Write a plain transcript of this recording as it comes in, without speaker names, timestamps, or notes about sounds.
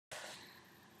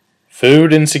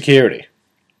Food Insecurity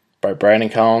by Brandon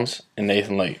Collins and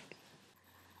Nathan Lee.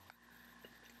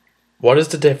 What is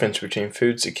the difference between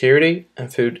food security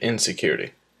and food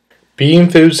insecurity? Being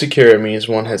food secure means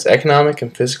one has economic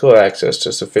and physical access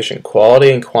to sufficient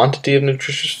quality and quantity of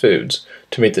nutritious foods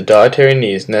to meet the dietary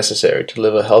needs necessary to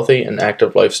live a healthy and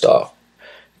active lifestyle.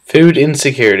 Food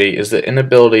insecurity is the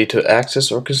inability to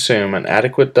access or consume an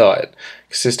adequate diet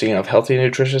consisting of healthy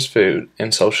nutritious food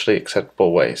in socially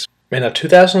acceptable ways. In a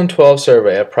 2012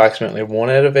 survey, approximately 1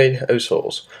 out of 8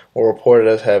 households were reported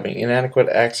as having inadequate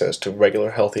access to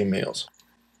regular healthy meals.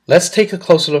 Let's take a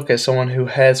closer look at someone who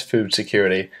has food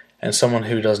security and someone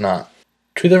who does not.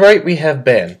 To the right we have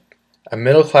Ben, a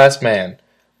middle-class man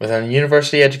with a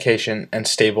university education and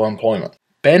stable employment.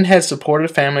 Ben had supported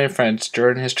family and friends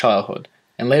during his childhood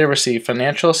and later received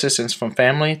financial assistance from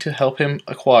family to help him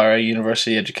acquire a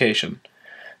university education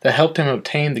that helped him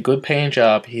obtain the good-paying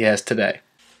job he has today.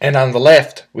 And on the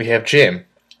left, we have Jim,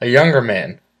 a younger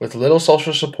man with little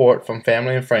social support from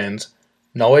family and friends,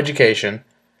 no education,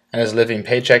 and is living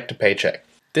paycheck to paycheck.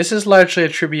 This is largely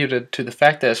attributed to the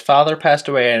fact that his father passed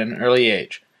away at an early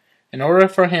age. In order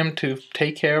for him to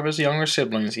take care of his younger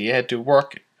siblings, he had to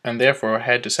work and therefore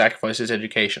had to sacrifice his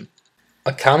education.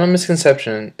 A common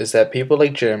misconception is that people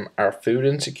like Jim are food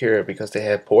insecure because they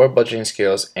have poor budgeting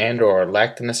skills and/or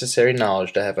lack the necessary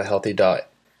knowledge to have a healthy diet.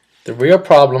 The real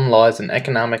problem lies in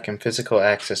economic and physical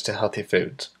access to healthy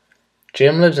foods.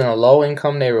 Jim lives in a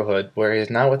low-income neighborhood where he is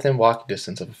not within walking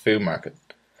distance of a food market.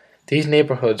 These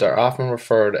neighborhoods are often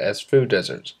referred as food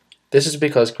deserts. This is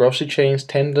because grocery chains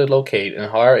tend to locate in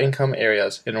higher income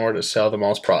areas in order to sell the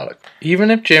most product.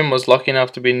 Even if Jim was lucky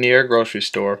enough to be near a grocery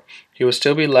store, he would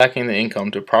still be lacking the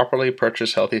income to properly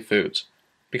purchase healthy foods.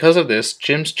 Because of this,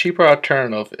 Jim's cheaper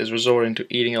alternative is resorting to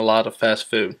eating a lot of fast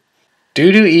food.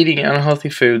 Due to eating unhealthy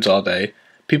foods all day,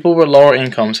 people with lower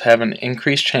incomes have an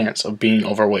increased chance of being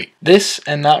overweight. This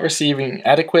and not receiving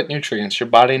adequate nutrients your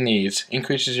body needs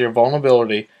increases your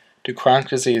vulnerability to chronic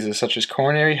diseases such as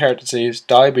coronary heart disease,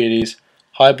 diabetes,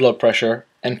 high blood pressure,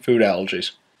 and food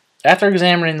allergies. After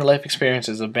examining the life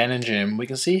experiences of Ben and Jim, we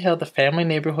can see how the family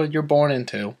neighborhood you're born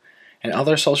into and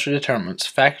other social determinants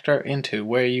factor into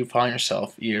where you find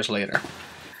yourself years later.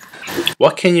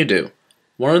 What can you do?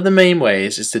 One of the main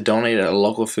ways is to donate at a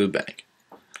local food bank.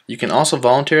 You can also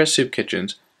volunteer at soup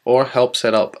kitchens or help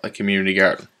set up a community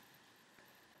garden.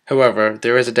 However,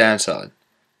 there is a downside.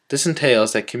 This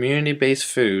entails that community-based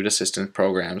food assistance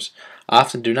programs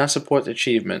often do not support the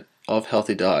achievement of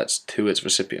healthy diets to its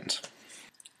recipients.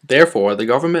 Therefore, the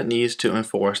government needs to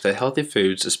enforce that healthy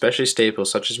foods, especially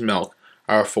staples such as milk,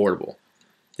 are affordable.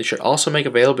 They should also make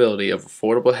availability of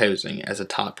affordable housing as a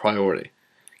top priority,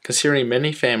 considering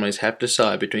many families have to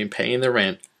decide between paying their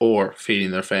rent or feeding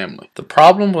their family. The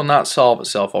problem will not solve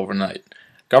itself overnight.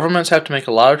 Governments have to make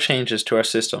a lot of changes to our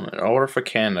system in order for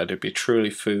Canada to be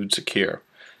truly food secure.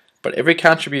 But every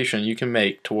contribution you can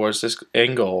make towards this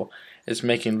end goal is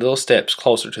making little steps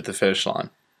closer to the finish line.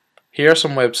 Here are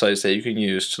some websites that you can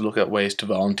use to look at ways to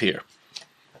volunteer.